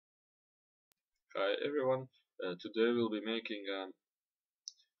Hi everyone, today we'll be making a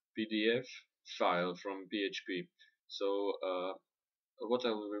PDF file from PHP. So what I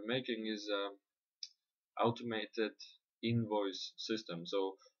will be making is automated invoice system.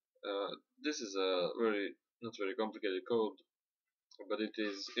 So this is a not very complicated code, but it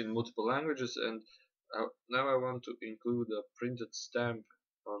is in multiple languages, and now I want to include a printed stamp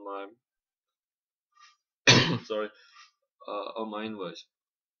on my sorry on my invoice.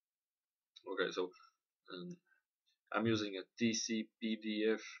 Okay, so um, I'm using a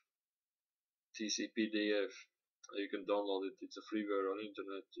TCPDF. You can download it. It's a freeware on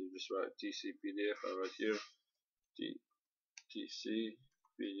internet. You just write TCPDF. I write here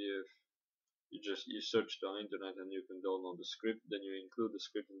TCPDF. You search it on internet and you can download the script. Then you include the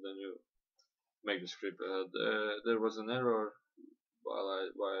script and then you make the script. There was an error why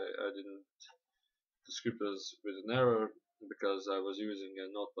I didn't. The script was with an error because I was using a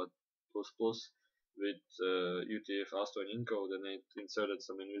Notepad++ with UTF8 encode, and it inserted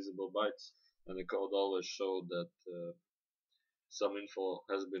some invisible bytes, and the code always showed that some info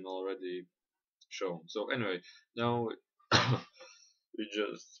has been already shown. So anyway, now we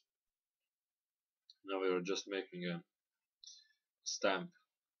just now we are just making a stamp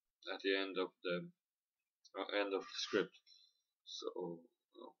at the end of the script. So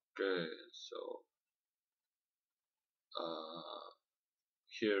okay, so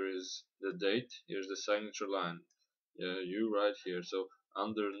here is the date. Here's the signature line. You write here. So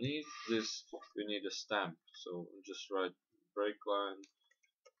underneath this we need a stamp. So just write break line,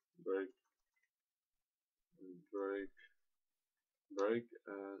 break, break, break,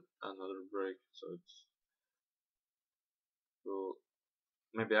 and another break. So it's well,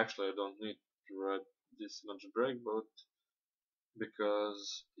 maybe actually I don't need to write this much break, but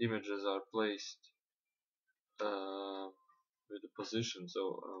because images are placed with the position,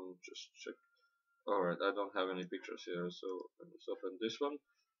 so I'll just check. Alright, I don't have any pictures here, so let's open this one.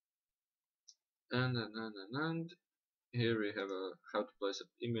 And here we have a how to place an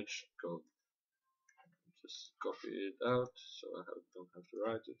image code. Just copy it out so I don't have to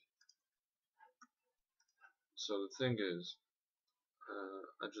write it. So the thing is,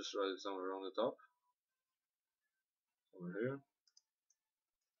 I just write it somewhere on the top, over here.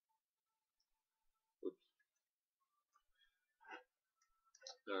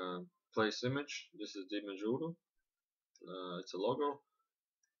 Place image. This is the image URL. It's a logo,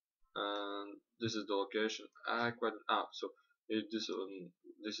 and this is the location. So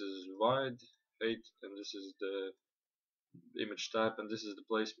this is wide 8, and this is the image type, and this is the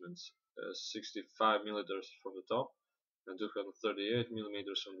placements. 65 millimeters from the top and 238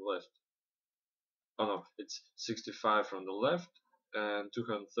 millimeters from the left. Oh no, it's 65 from the left and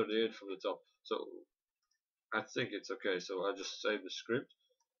 238 from the top. So I think it's okay. So I just save the script,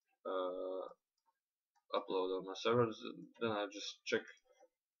 upload on my server, then I just check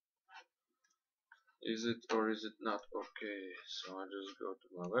is it or is it not okay. So I just go to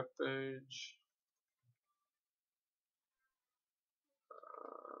my web page.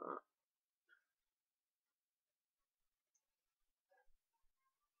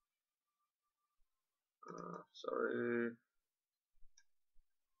 Sorry.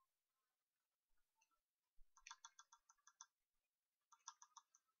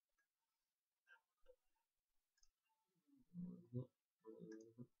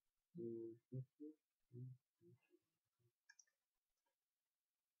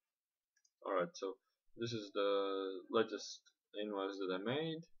 Alright, so this is the latest invoice that I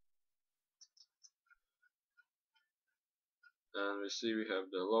made, and we see we have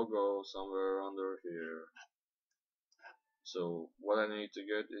the logo somewhere under here. So what I need to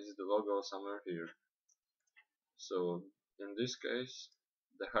get is the logo somewhere here. So in this case,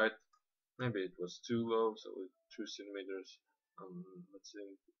 the height, maybe it was too low, so with 2 centimeters.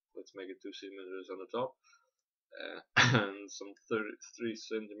 Let's make it 2 centimeters on the top, and some 3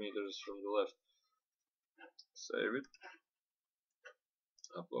 centimeters from the left. Save it,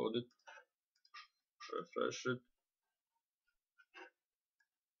 upload it, refresh it.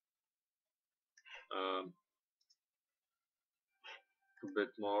 A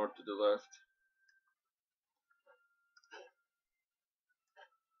bit more to the left.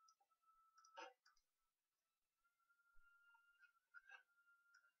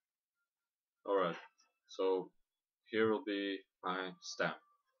 Alright, so here will be my stamp.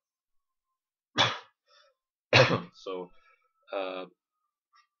 So I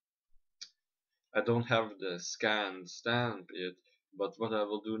don't have the scanned stamp yet, but what I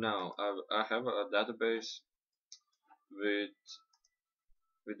will do now, I have a database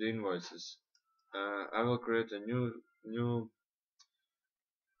with invoices. I will create a new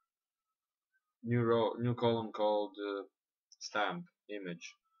new column called stamp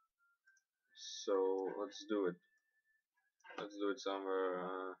image. So let's do it. Let's do it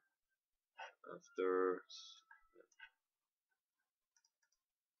somewhere after.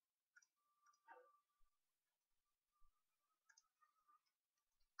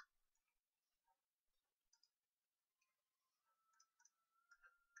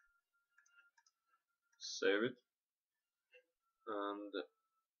 Save it, and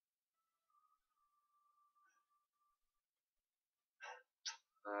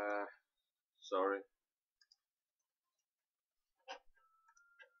sorry.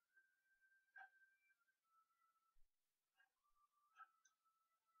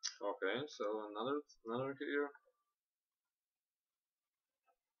 Okay, so another here.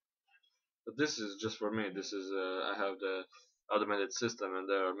 But this is just for me. This is I have the automated system, and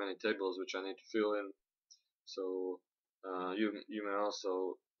there are many tables which I need to fill in. So you may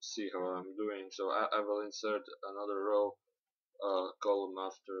also see how I'm doing. So I will insert another row, column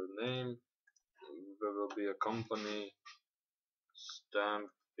after name. There will be a company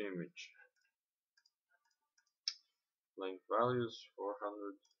stamp image. Length values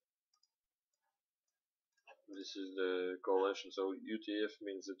 400. This is the collation. So UTF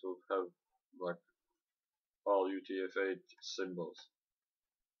means it will have like all UTF8 symbols.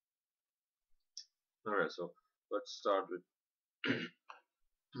 Alright, so let's start with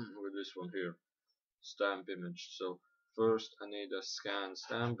with this one here, stamp image. So first I need a scan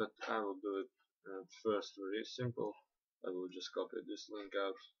stamp, but I will do it first very simple. I will just copy this link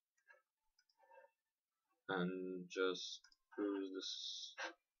out and just use this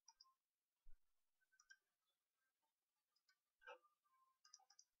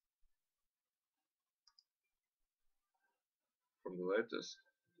from the latest.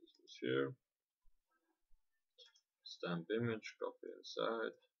 This is here, stamp image, copy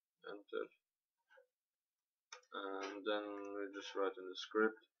inside, enter, and then we just write in the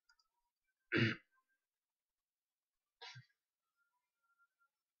script.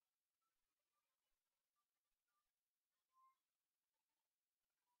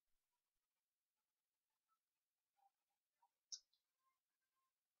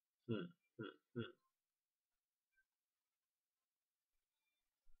 Hmm, hmm, hmm.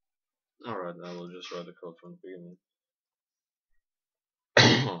 Alright, I will just write the code from the beginning.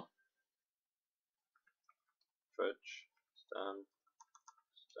 Fetch stamp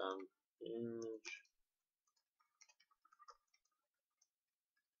image.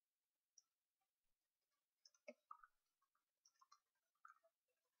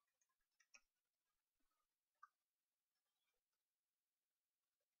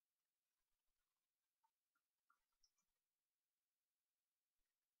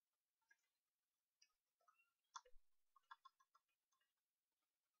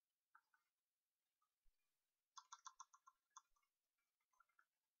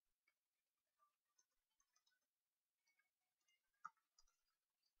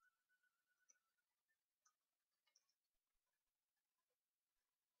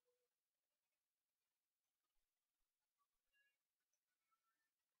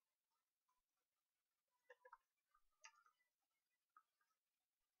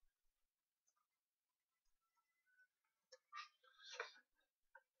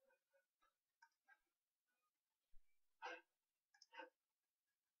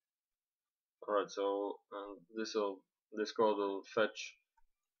 Alright, so this code will fetch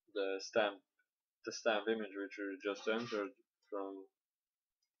the stamp image which we just entered from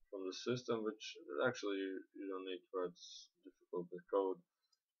the system, which actually you don't need to write difficult code,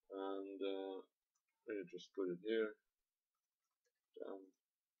 and you just put it here.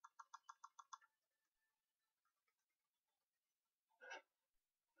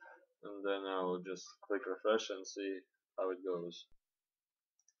 And then I will just click refresh and see how it goes.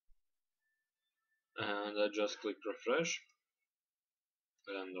 And I just clicked refresh,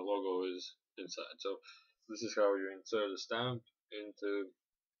 and the logo is inside. So this is how you insert a stamp into.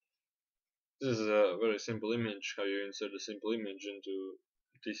 This is a very simple image, how you insert a simple image into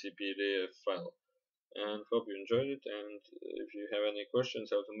TCP/DF file. And hope you enjoyed it, and if you have any questions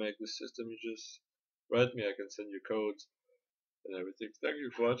how to make this system, you just write me, I can send you codes and everything. Thank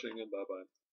you for watching, and bye bye.